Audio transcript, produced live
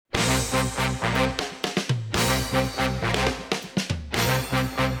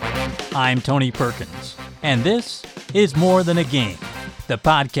I'm Tony Perkins, and this is More Than a Game, the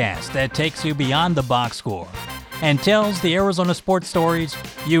podcast that takes you beyond the box score and tells the Arizona sports stories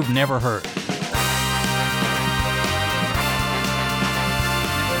you've never heard.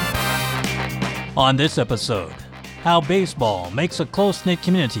 On this episode, how baseball makes a close-knit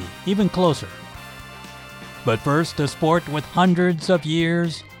community even closer. But first, a sport with hundreds of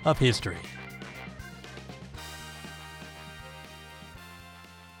years of history.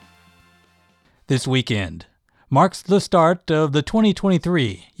 This weekend marks the start of the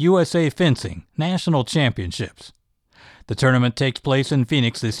 2023 USA Fencing National Championships. The tournament takes place in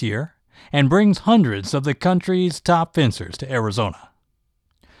Phoenix this year and brings hundreds of the country's top fencers to Arizona.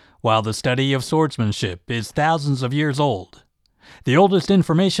 While the study of swordsmanship is thousands of years old, the oldest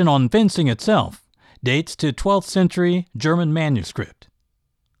information on fencing itself dates to 12th century German manuscript.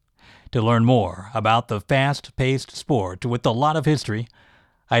 To learn more about the fast-paced sport with a lot of history,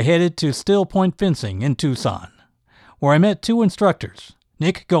 I headed to Still Point Fencing in Tucson, where I met two instructors,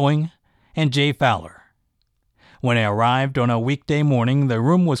 Nick Going and Jay Fowler. When I arrived on a weekday morning, the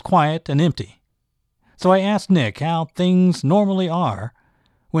room was quiet and empty. So I asked Nick how things normally are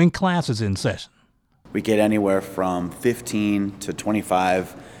when class is in session. We get anywhere from 15 to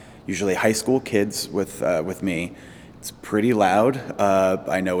 25, usually high school kids with me. It's pretty loud.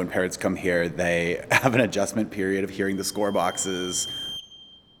 I know when parents come here, they have an adjustment period of hearing the score boxes,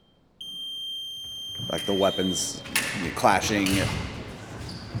 like the weapons clashing,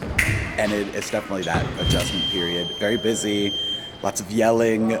 and it's definitely that adjustment period. Very busy, lots of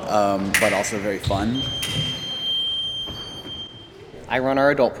yelling, but also very fun. I run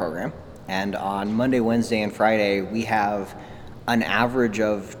our adult program, and on Monday, Wednesday, and Friday, we have an average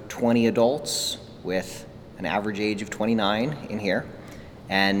of 20 adults with an average age of 29 in here,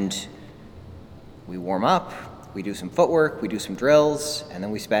 and we warm up. We do some footwork, we do some drills, and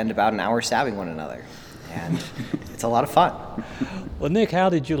then we spend about an hour stabbing one another. And it's a lot of fun. Well, Nick, how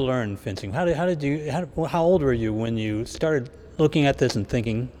did you learn fencing? How old were you when you started looking at this and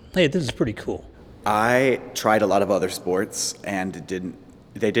thinking, hey, this is pretty cool? I tried a lot of other sports and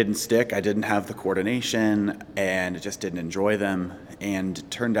they didn't stick. I didn't have the coordination and just didn't enjoy them. And it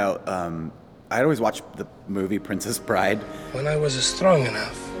turned out, I'd always watched the movie Princess Bride. When I was strong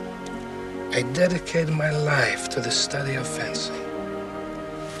enough, I dedicated my life to the study of fencing.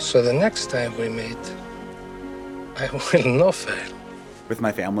 So the next time we meet, I will not fail. With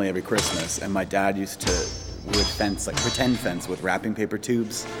my family every Christmas, and my dad we would fence, like pretend fence with wrapping paper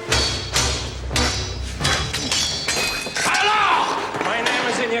tubes. Hello! My name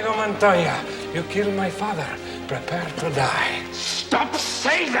is Inigo Montoya. You killed my father. Prepare to die. Stop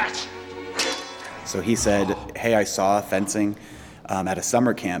saying that! So he said, hey, I saw fencing at a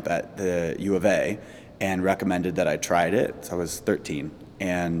summer camp at the U of A and recommended that I tried it. So I was 13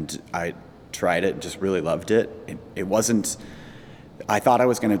 and I tried it and just really loved it. It wasn't, I thought I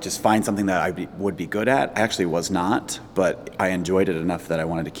was going to just find something that I would be good at. I actually was not, but I enjoyed it enough that I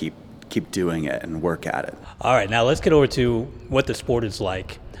wanted to keep doing it and work at it. All right, now let's get over to what the sport is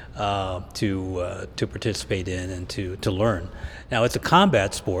like to participate in and to learn. Now, it's a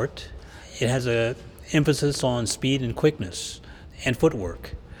combat sport. It has an emphasis on speed and quickness and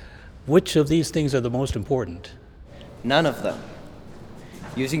footwork. Which of these things are the most important? None of them.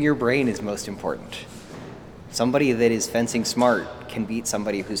 Using your brain is most important. Somebody that is fencing smart can beat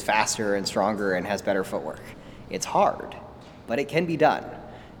somebody who's faster and stronger and has better footwork. It's hard, but it can be done.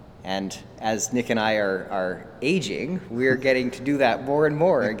 And as Nick and I are aging, we're getting to do that more and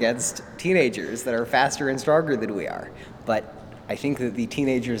more against teenagers that are faster and stronger than we are. But I think that the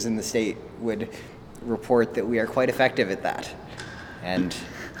teenagers in the state would report that we are quite effective at that. And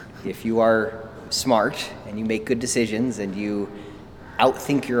if you are smart and you make good decisions and you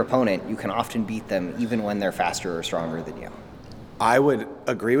outthink your opponent, you can often beat them even when they're faster or stronger than you. I would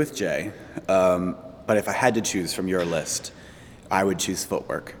agree with Jay, but if I had to choose from your list, I would choose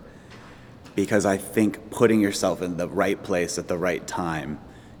footwork. Because I think putting yourself in the right place at the right time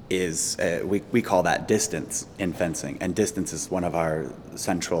is, we call that distance in fencing, and distance is one of our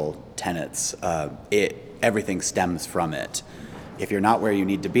central tenets. Everything stems from it. If you're not where you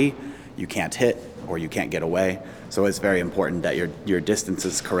need to be, you can't hit or you can't get away. So it's very important that your distance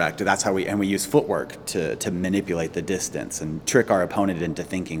is correct. That's how we use footwork to manipulate the distance and trick our opponent into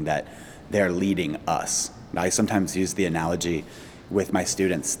thinking that they're leading us. I sometimes use the analogy with my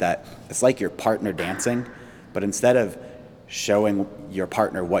students that it's like your partner dancing, but instead of showing your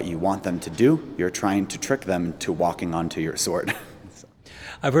partner what you want them to do, you're trying to trick them to walking onto your sword.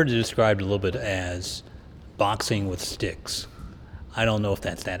 I've heard it described a little bit as boxing with sticks. I don't know if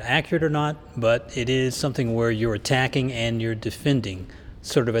that's that accurate or not, but it is something where you're attacking and you're defending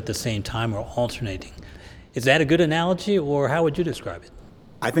sort of at the same time or alternating. Is that a good analogy, or how would you describe it?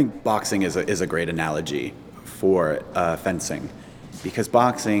 I think boxing is a great analogy for fencing, because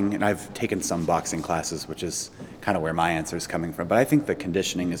boxing, and I've taken some boxing classes, which is kind of where my answer is coming from, but I think the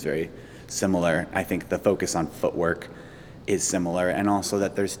conditioning is very similar. I think the focus on footwork is similar, and also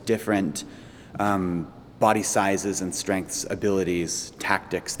that there's different body sizes and strengths, abilities,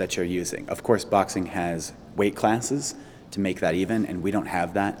 tactics that you're using. Of course, boxing has weight classes to make that even, and we don't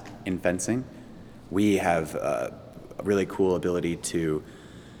have that in fencing. We have a really cool ability to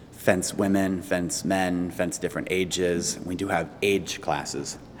fence women, fence men, fence different ages. We do have age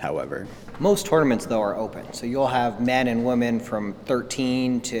classes, however. Most tournaments, though, are open. So you'll have men and women from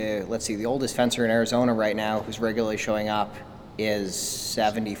 13 to, let's see, the oldest fencer in Arizona right now who's regularly showing up is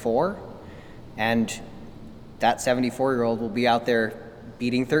 74. And that 74-year-old will be out there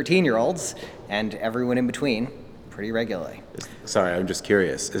beating 13-year-olds and everyone in between pretty regularly. Sorry, I'm just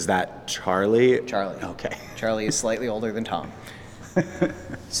curious. Is that Charlie? Charlie. Okay. Charlie is slightly older than Tom.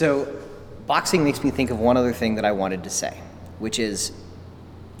 So boxing makes me think of one other thing that I wanted to say, which is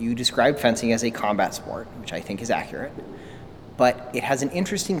you described fencing as a combat sport, which I think is accurate, but it has an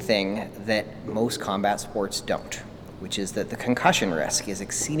interesting thing that most combat sports don't, which is that the concussion risk is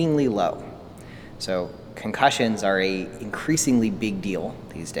exceedingly low. So concussions are a increasingly big deal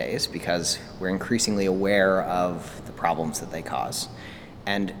these days because we're increasingly aware of the problems that they cause.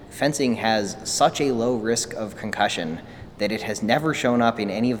 And fencing has such a low risk of concussion that it has never shown up in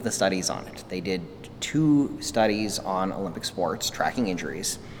any of the studies on it. They did 2 studies on Olympic sports tracking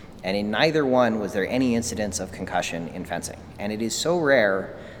injuries, and in neither one was there any incidence of concussion in fencing. And it is so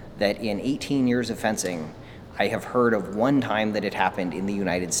rare that in 18 years of fencing, I have heard of one time that it happened in the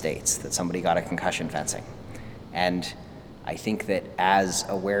United States, that somebody got a concussion fencing. And I think that as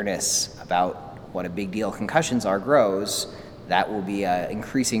awareness about what a big deal concussions are grows, that will be an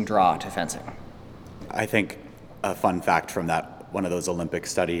increasing draw to fencing. I think a fun fact from that one of those Olympic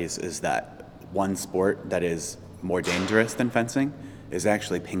studies is that one sport that is more dangerous than fencing is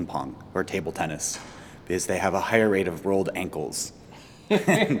actually ping pong or table tennis, because they have a higher rate of rolled ankles.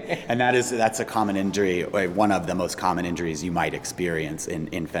 And that's a common injury, or one of the most common injuries you might experience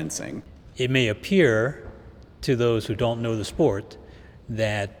in fencing. It may appear to those who don't know the sport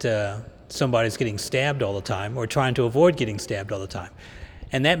that somebody's getting stabbed all the time or trying to avoid getting stabbed all the time,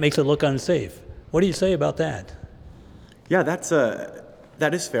 and that makes it look unsafe. What do you say about that? Yeah,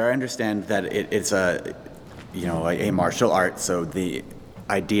 that is fair. I understand that it's a martial art, so the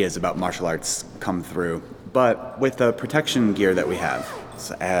ideas about martial arts come through. But with the protection gear that we have, it's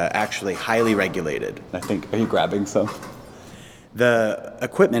actually highly regulated. I think, are you grabbing some? The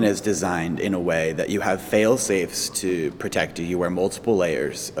equipment is designed in a way that you have fail-safes to protect you. You wear multiple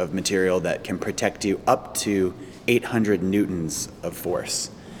layers of material that can protect you up to 800 newtons of force.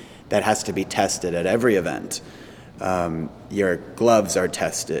 That has to be tested at every event. Your gloves are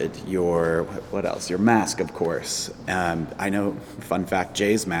tested, your mask, of course. I know, fun fact,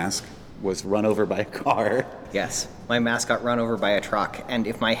 Jay's mask was run over by a car. Yes, my mask got run over by a truck, and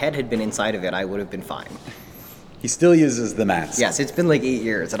if my head had been inside of it, I would have been fine. He still uses the mask. Yes, it's been like 8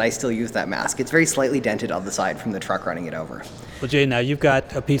 years, and I still use that mask. It's very slightly dented on the side from the truck running it over. Well, Jay, now you've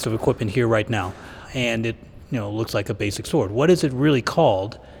got a piece of equipment here right now, and it looks like a basic sword. What is it really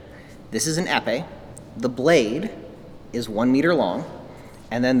called? This is an épée. The blade is 1 meter long,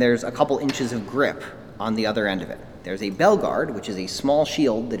 and then there's a couple inches of grip on the other end of it. There's a bell guard, which is a small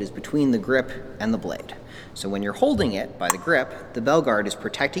shield that is between the grip and the blade. So when you're holding it by the grip, the bell guard is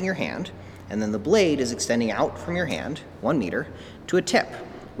protecting your hand, and then the blade is extending out from your hand, 1 meter, to a tip,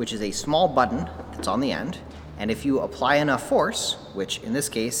 which is a small button that's on the end. And if you apply enough force, which in this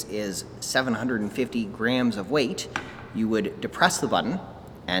case is 750 grams of weight, you would depress the button,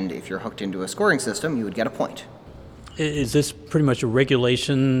 and if you're hooked into a scoring system, you would get a point. Is this pretty much a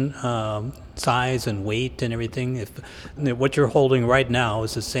regulation size and weight and everything? If what you're holding right now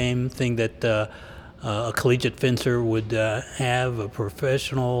is the same thing that a collegiate fencer would have, a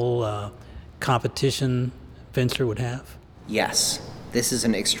professional competition fencer would have? Yes, this is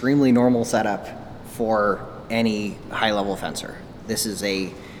an extremely normal setup for any high-level fencer. This is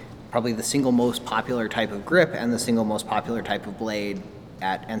probably the single most popular type of grip and the single most popular type of blade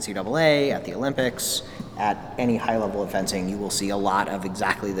at NCAA, at the Olympics, at any high level of fencing. You will see a lot of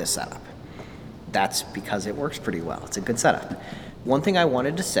exactly this setup. That's because it works pretty well. It's a good setup. One thing I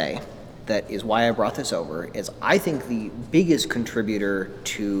wanted to say that is why I brought this over is I think the biggest contributor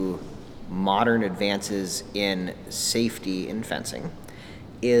to modern advances in safety in fencing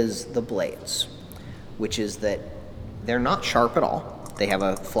is the blades, which is that They're not sharp at all. They have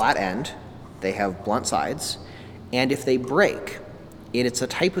a flat end, they have blunt sides, and if they break, it's a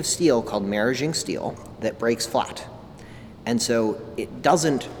type of steel called maraging steel that breaks flat. And so it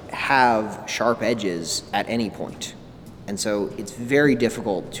doesn't have sharp edges at any point. And so it's very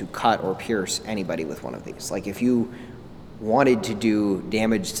difficult to cut or pierce anybody with one of these. Like if you wanted to do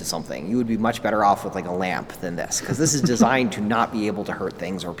damage to something, you would be much better off with like a lamp than this, because this is designed to not be able to hurt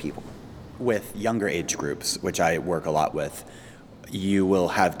things or people. With younger age groups, which I work a lot with, you will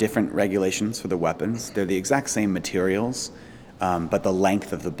have different regulations for the weapons. They're the exact same materials, but the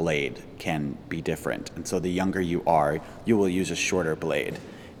length of the blade can be different. And so the younger you are, you will use a shorter blade.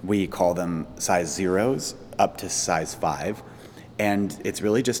 We call them size 0s up to size 5, and it's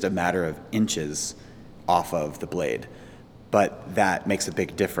really just a matter of inches off of the blade. But that makes a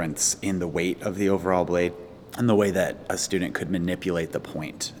big difference in the weight of the overall blade and the way that a student could manipulate the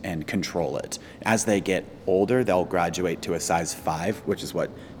point and control it. As they get older, they'll graduate to a size 5, which is what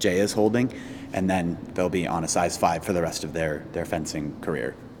Jay is holding, and then they'll be on a size 5 for the rest of their fencing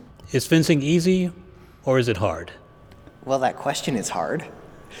career. Is fencing easy or is it hard? Well, that question is hard.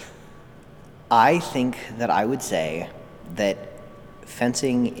 I think that I would say that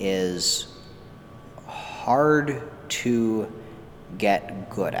fencing is hard to get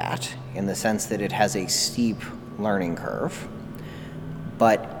good at, in the sense that it has a steep learning curve,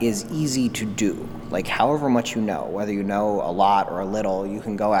 but is easy to do. Like however much you know, whether you know a lot or a little, you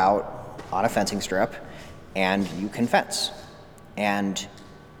can go out on a fencing strip and you can fence. And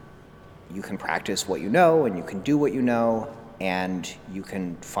you can practice what you know, and you can do what you know, and you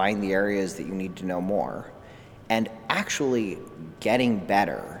can find the areas that you need to know more. And actually getting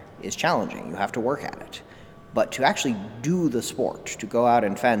better is challenging. You have to work at it. But to actually do the sport, to go out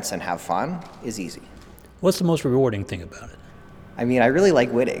and fence and have fun, is easy. What's the most rewarding thing about it? I mean, I really like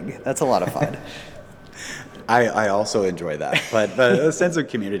winning. That's a lot of fun. I also enjoy that, but the sense of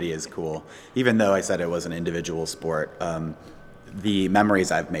community is cool. Even though I said it was an individual sport, the memories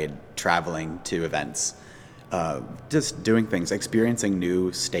I've made traveling to events, just doing things, experiencing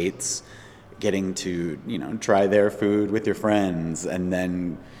new states, getting to try their food with your friends, and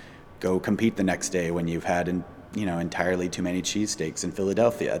then go compete the next day when you've had entirely too many cheesesteaks in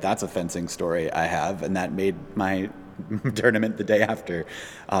Philadelphia. That's a fencing story I have, and that made my tournament the day after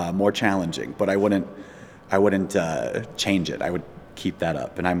more challenging. But I wouldn't change it. I would keep that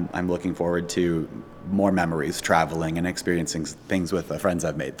up, and I'm looking forward to more memories traveling and experiencing things with the friends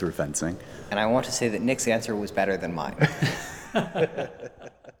I've made through fencing. And I want to say that Nick's answer was better than mine.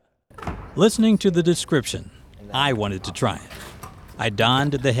 Listening to the description, I wanted to try it. I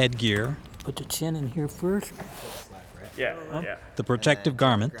donned the headgear, put the chin in here first, the protective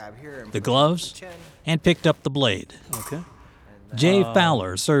garment, the gloves, and picked up the blade. Okay. Jay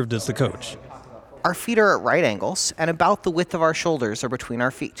Fowler served as the coach. Our feet are at right angles, and about the width of our shoulders are between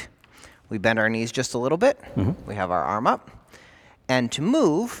our feet. We bend our knees just a little bit. We have our arm up. And to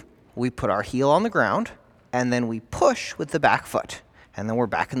move, we put our heel on the ground, and then we push with the back foot. And then we're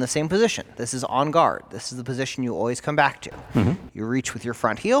back in the same position. This is on guard. This is the position you always come back to. You reach with your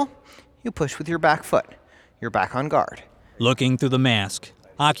front heel, you push with your back foot. You're back on guard. Looking through the mask,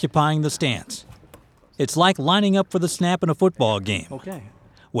 occupying the stance. It's like lining up for the snap in a football game. Okay.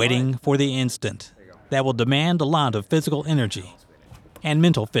 Waiting for the instant that will demand a lot of physical energy and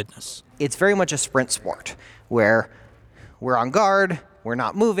mental fitness. It's very much a sprint sport where we're on guard, we're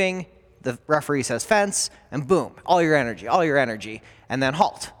not moving, the referee says fence, and boom, all your energy, and then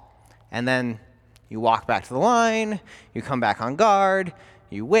halt. And then you walk back to the line, you come back on guard,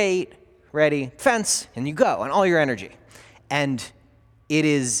 you wait, ready, fence, and you go, and all your energy. And it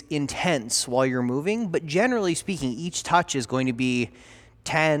is intense while you're moving, but generally speaking, each touch is going to be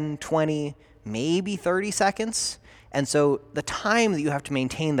 10, 20, maybe 30 seconds. And so the time that you have to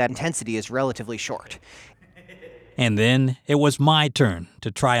maintain that intensity is relatively short. And then it was my turn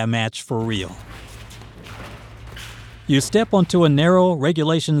to try a match for real. You step onto a narrow,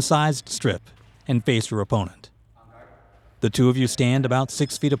 regulation-sized strip and face your opponent. The two of you stand about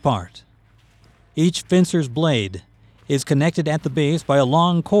 6 feet apart. Each fencer's blade is connected at the base by a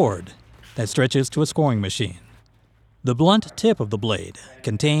long cord that stretches to a scoring machine. The blunt tip of the blade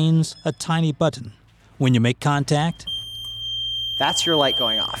contains a tiny button. When you make contact, That's your light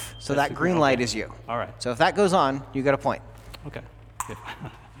going off. So that green light is you. All right. So if that goes on, you get a point. Okay. Good.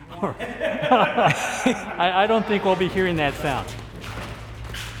 All right. I don't think we'll be hearing that sound.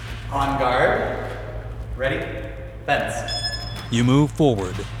 On guard. Ready? Fence. you move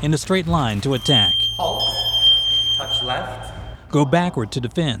forward in a straight line to attack. Halt. Touch left. Go backward to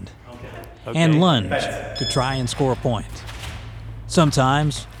defend. Okay. And lunge to try and score a point.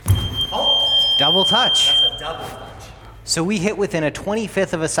 Sometimes Double touch. That's a double touch. So we hit within a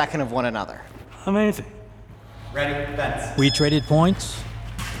 25th of a second of one another. Amazing. Ready, fence. We traded points,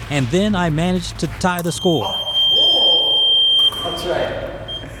 and then I managed to tie the score. That's right.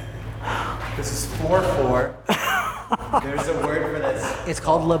 This is 4-4. There's a word for this. It's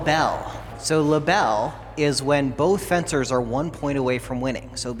called labelle. So labelle is when both fencers are 1 point away from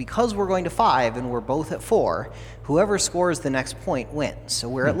winning. So because we're going to 5 and we're both at 4, whoever scores the next point wins. So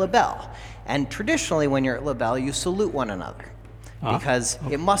we're at labelle. And traditionally when you're at labelle, you salute one another because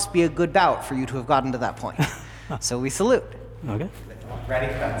it must be a good bout for you to have gotten to that point. So we salute. Okay. Ready,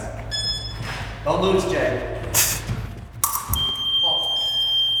 fence. Don't lose, Jay.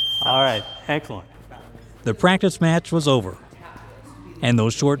 All right. Excellent. The practice match was over, and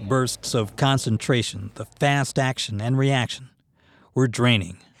those short bursts of concentration, the fast action and reaction, were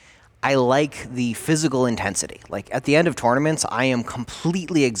draining. I like the physical intensity. Like at the end of tournaments, I am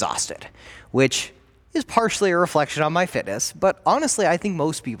completely exhausted, which is partially a reflection on my fitness, but honestly, I think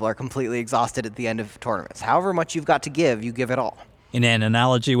most people are completely exhausted at the end of tournaments. However much you've got to give, you give it all. In an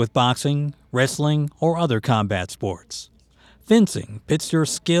analogy with boxing, wrestling, or other combat sports, fencing pits your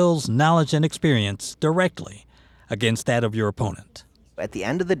skills, knowledge, and experience directly against that of your opponent. At the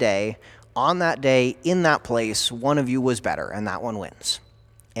end of the day, on that day, in that place, one of you was better, and that one wins.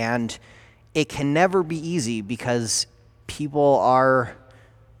 And it can never be easy because people are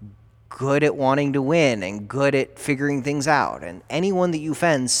good at wanting to win and good at figuring things out. And anyone that you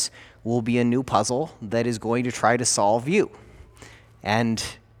fence will be a new puzzle that is going to try to solve you. And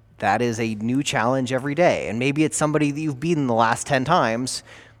that is a new challenge every day. And maybe it's somebody that you've beaten the last 10 times,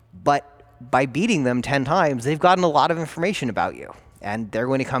 but by beating them 10 times, they've gotten a lot of information about you. And they're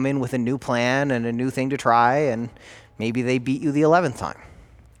going to come in with a new plan and a new thing to try, and maybe they beat you the 11th time.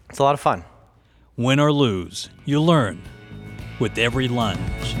 It's a lot of fun. Win or lose, you learn with every lunge.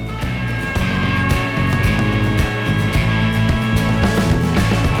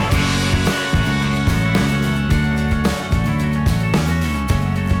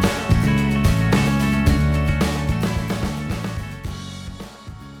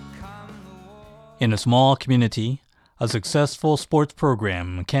 In a small community, a successful sports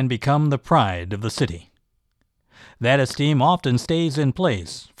program can become the pride of the city. That esteem often stays in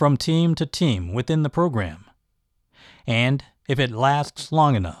place from team to team within the program. And if it lasts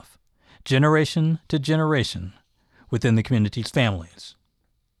long enough, generation to generation within the community's families.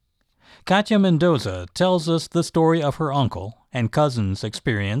 Katya Mendoza tells us the story of her uncle and cousin's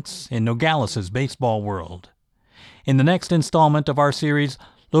experience in Nogales' baseball world in the next installment of our series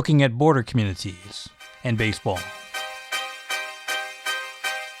looking at border communities and baseball.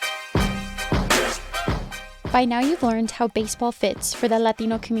 By now you've learned how baseball fits for the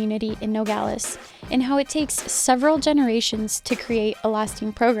Latino community in Nogales and how it takes several generations to create a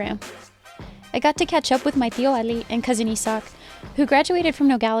lasting program. I got to catch up with my tío Ali and cousin Isaac, who graduated from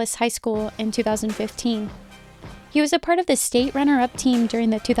Nogales High School in 2015. He was a part of the state runner-up team during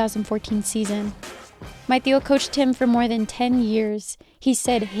the 2014 season. My tío coached him for more than 10 years. He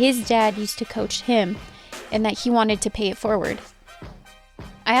said his dad used to coach him and that he wanted to pay it forward.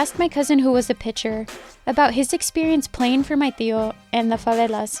 I asked my cousin, who was a pitcher, about his experience playing for my tío and the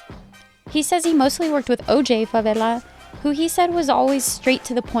favelas. He says he mostly worked with OJ Favela, who he said was always straight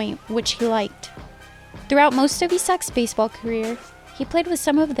to the point, which he liked. Throughout most of Isaac's baseball career, he played with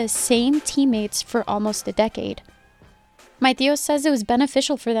some of the same teammates for almost a decade. My tío says it was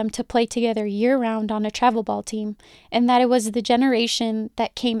beneficial for them to play together year-round on a travel ball team, and that it was the generation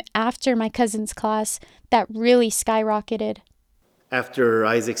that came after my cousin's class that really skyrocketed. After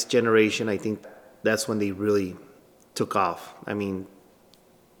Isaac's generation, I think that's when they really took off. I mean,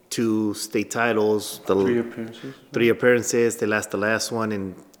 2 state titles, 3 appearances. 3 appearances. They lost the last one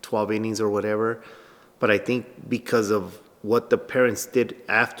in 12 innings or whatever. But I think because of what the parents did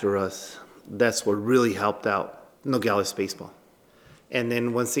after us, that's what really helped out Nogales baseball. And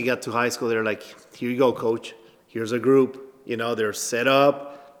then once they got to high school, they're like, here you go, coach. Here's a group. You know, they're set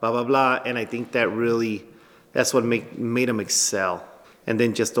up, blah, blah, blah. And I think that's what made them excel. And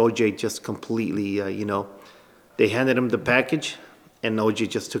then just OJ just completely, they handed him the package, and OJ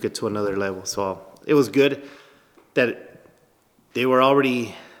just took it to another level. So it was good that they were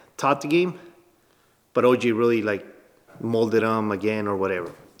already taught the game, but OJ really molded them again or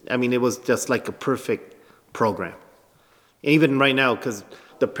whatever. I mean, it was just like a perfect program. Even right now, because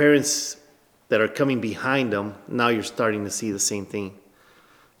the parents that are coming behind them, now you're starting to see the same thing.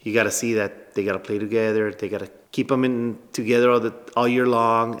 You got to see that they got to play together. They got to keep them in together all year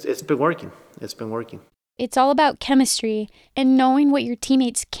long. It's been working. It's all about chemistry and knowing what your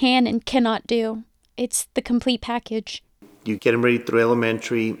teammates can and cannot do. It's the complete package. You get them ready through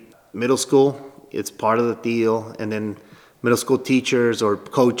elementary, middle school. It's part of the deal. And then middle school teachers or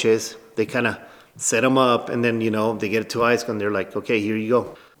coaches, they kind of set them up, and then, they get to high school and they're like, okay, here you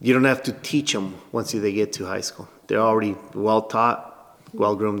go. You don't have to teach them once they get to high school. They're already well taught,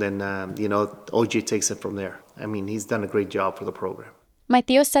 well groomed, and, OJ takes it from there. I mean, he's done a great job for the program. My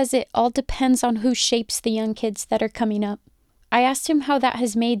tío says it all depends on who shapes the young kids that are coming up. I asked him how that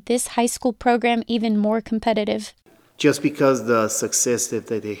has made this high school program even more competitive. Just because the success that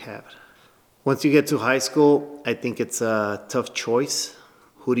they have. Once you get to high school, I think it's a tough choice.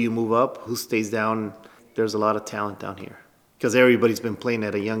 Who do you move up? Who stays down? There's a lot of talent down here because everybody's been playing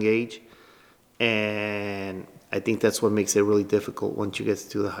at a young age. And I think that's what makes it really difficult once you get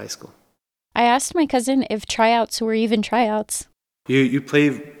to the high school. I asked my cousin if tryouts were even tryouts. You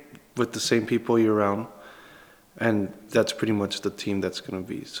play with the same people year round, and that's pretty much the team that's going to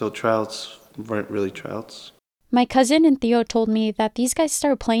be. So tryouts weren't really tryouts. My cousin and Theo told me that these guys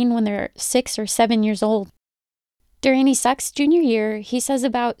start playing when they're 6 or 7 years old. During Isaac's junior year, he says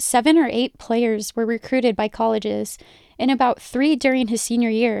about 7 or 8 players were recruited by colleges, and about 3 during his senior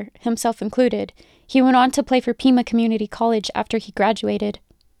year, himself included. He went on to play for Pima Community College after he graduated.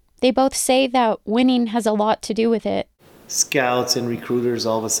 They both say that winning has a lot to do with it. Scouts and recruiters,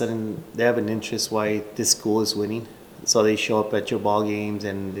 all of a sudden, they have an interest why this school is winning. So they show up at your ball games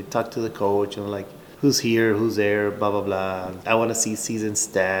and they talk to the coach and like, who's here, who's there, blah, blah, blah. I want to see season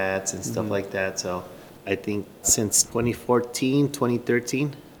stats and stuff like that. So I think since 2014,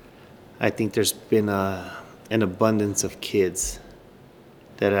 2013, I think there's been an abundance of kids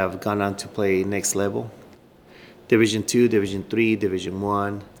that have gone on to play next level. Division 2, Division 3, Division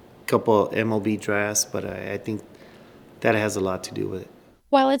 1, couple MLB drafts, but I think that has a lot to do with it.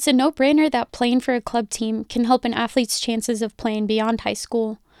 While it's a no-brainer that playing for a club team can help an athlete's chances of playing beyond high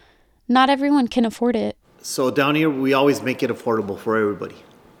school, not everyone can afford it. So down here, we always make it affordable for everybody.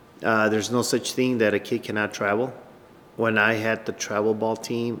 There's no such thing that a kid cannot travel. When I had the travel ball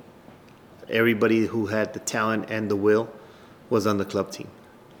team, everybody who had the talent and the will was on the club team.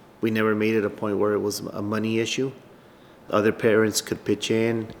 We never made it a point where it was a money issue. Other parents could pitch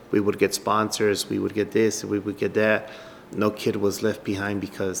in. We would get sponsors. We would get this. We would get that. No kid was left behind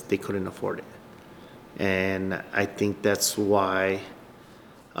because they couldn't afford it. And I think that's why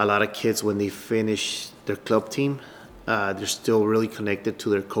a lot of kids, when they finish their club team, they're still really connected to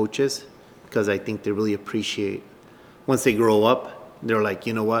their coaches because I think they really appreciate. Once they grow up, they're like,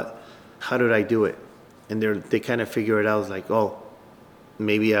 you know what? How did I do it? And they kind of figure it out like, oh,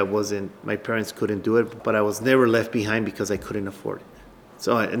 maybe my parents couldn't do it, but I was never left behind because I couldn't afford it.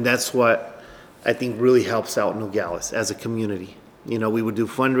 So, and that's what I think really helps out Nogales as a community. We would do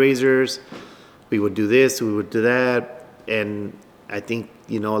fundraisers, we would do this, we would do that, and I think,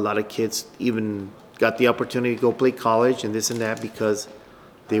 a lot of kids even got the opportunity to go play college and this and that because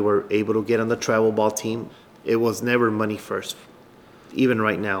they were able to get on the travel ball team. It was never money first. Even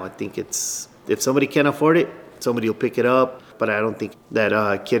right now, I think it's, if somebody can't afford it, somebody will pick it up, but I don't think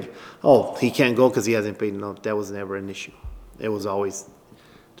that kid, he can't go because he hasn't paid. No, that was never an issue. It was always,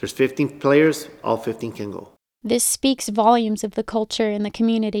 there's 15 players, all 15 can go. This speaks volumes of the culture in the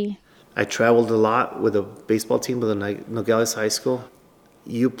community. I traveled a lot with a baseball team with Nogales High School.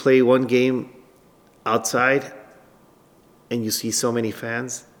 You play one game outside and you see so many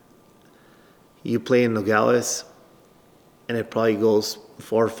fans. You play in Nogales and it probably goes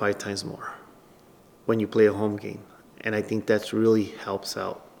 4 or 5 times more when you play a home game. And I think that really helps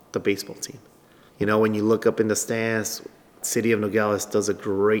out the baseball team. When you look up in the stands, City of Nogales does a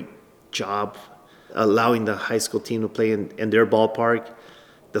great job allowing the high school team to play in their ballpark.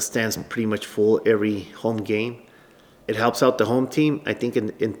 The stands pretty much full every home game. It helps out the home team. I think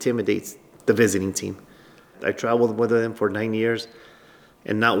it intimidates the visiting team. I traveled with them for 9 years,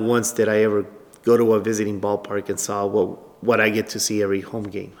 and not once did I ever go to a visiting ballpark and saw what I get to see every home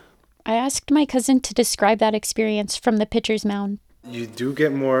game. I asked my cousin to describe that experience from the pitcher's mound. You do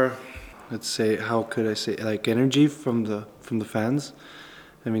get more, let's say, how could I say, like energy from the fans.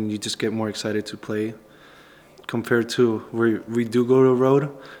 I mean, you just get more excited to play compared to where we do go to the road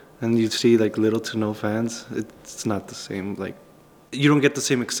and you see like little to no fans. It's not the same. Like, you don't get the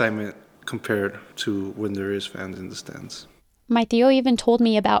same excitement compared to when there is fans in the stands. My tío even told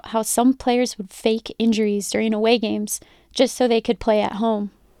me about how some players would fake injuries during away games just so they could play at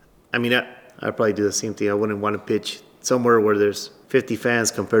home. I mean, I'd probably do the same thing. I wouldn't want to pitch somewhere where there's 50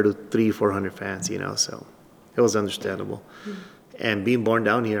 fans compared to 300-400 fans, so it was understandable. And being born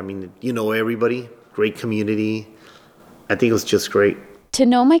down here, I mean, everybody, great community. I think it was just great. To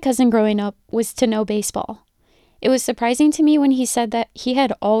know my cousin growing up was to know baseball. It was surprising to me when he said that he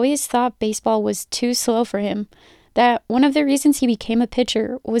had always thought baseball was too slow for him, that one of the reasons he became a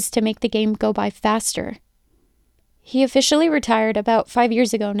pitcher was to make the game go by faster. He officially retired about 5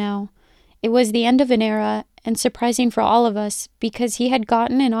 years ago now. It was the end of an era, and surprising for all of us because he had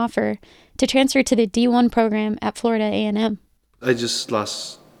gotten an offer to transfer to the D1 program at Florida A&M. I just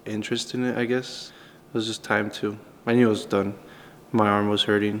lost interest in it, I guess. It was just time to. I knew it was done. My arm was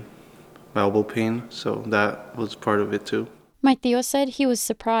hurting, my elbow pain, so that was part of it too. My tío said he was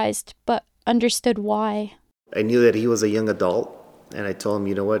surprised, but understood why. I knew that he was a young adult, and I told him,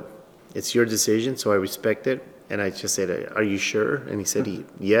 you know what, it's your decision, so I respect it. And I just said, are you sure? And he said,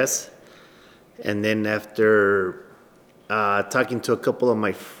 yes. And then after talking to a couple of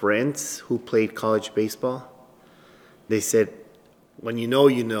my friends who played college baseball, they said, when you know,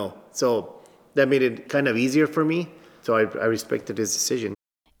 you know. So that made it kind of easier for me. So I respected his decision.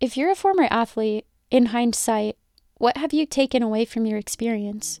 If you're a former athlete, in hindsight, what have you taken away from your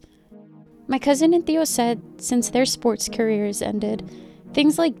experience? My cousin and tío said since their sports careers ended,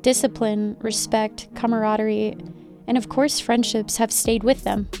 things like discipline, respect, camaraderie, and of course friendships have stayed with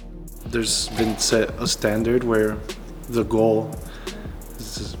them. There's been set a standard where the goal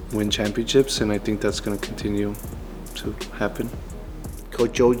is to win championships, and I think that's going to continue to happen.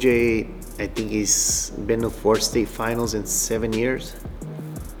 Coach OJ, I think he's been to 4 state finals in 7 years,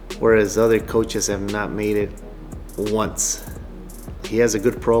 whereas other coaches have not made it once. He has a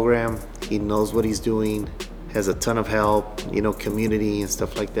good program. He knows what he's doing, has a ton of help, community and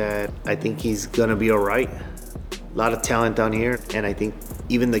stuff like that. I think he's gonna be all right. A lot of talent down here, and I think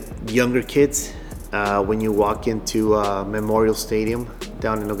even the younger kids, when you walk into Memorial Stadium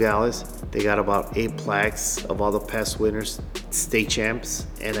down in Nogales, they got about 8 plaques of all the past winners, state champs,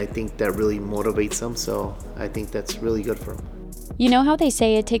 and I think that really motivates them, so I think that's really good for them. You know how they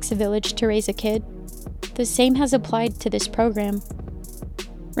say it takes a village to raise a kid? The same has applied to this program.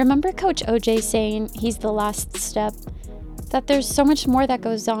 Remember Coach OJ saying he's the last step? That there's so much more that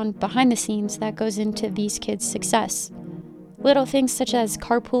goes on behind the scenes that goes into these kids' success. Little things such as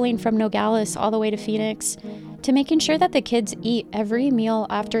carpooling from Nogales all the way to Phoenix, to making sure that the kids eat every meal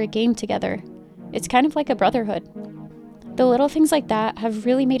after a game together. It's kind of like a brotherhood. The little things like that have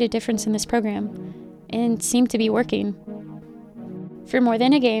really made a difference in this program, and seem to be working. For More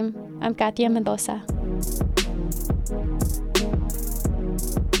Than a Game, I'm Katia Mendoza.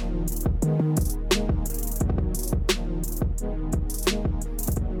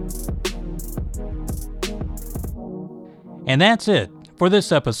 And that's it for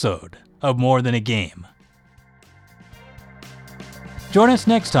this episode of More Than a Game. Join us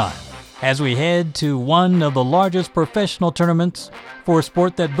next time as we head to one of the largest professional tournaments for a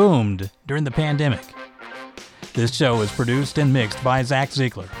sport that boomed during the pandemic. This show is produced and mixed by Zach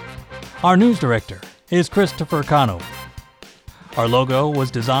Ziegler. Our news director is Christopher Cano. Our logo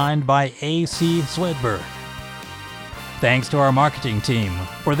was designed by A.C. Swedberg. Thanks to our marketing team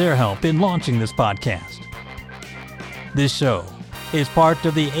for their help in launching this podcast. This show is part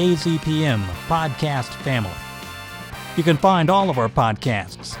of the AZPM podcast family. You can find all of our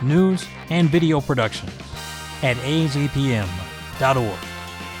podcasts, news, and video productions at azpm.org.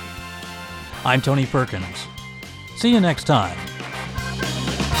 I'm Tony Perkins. See you next time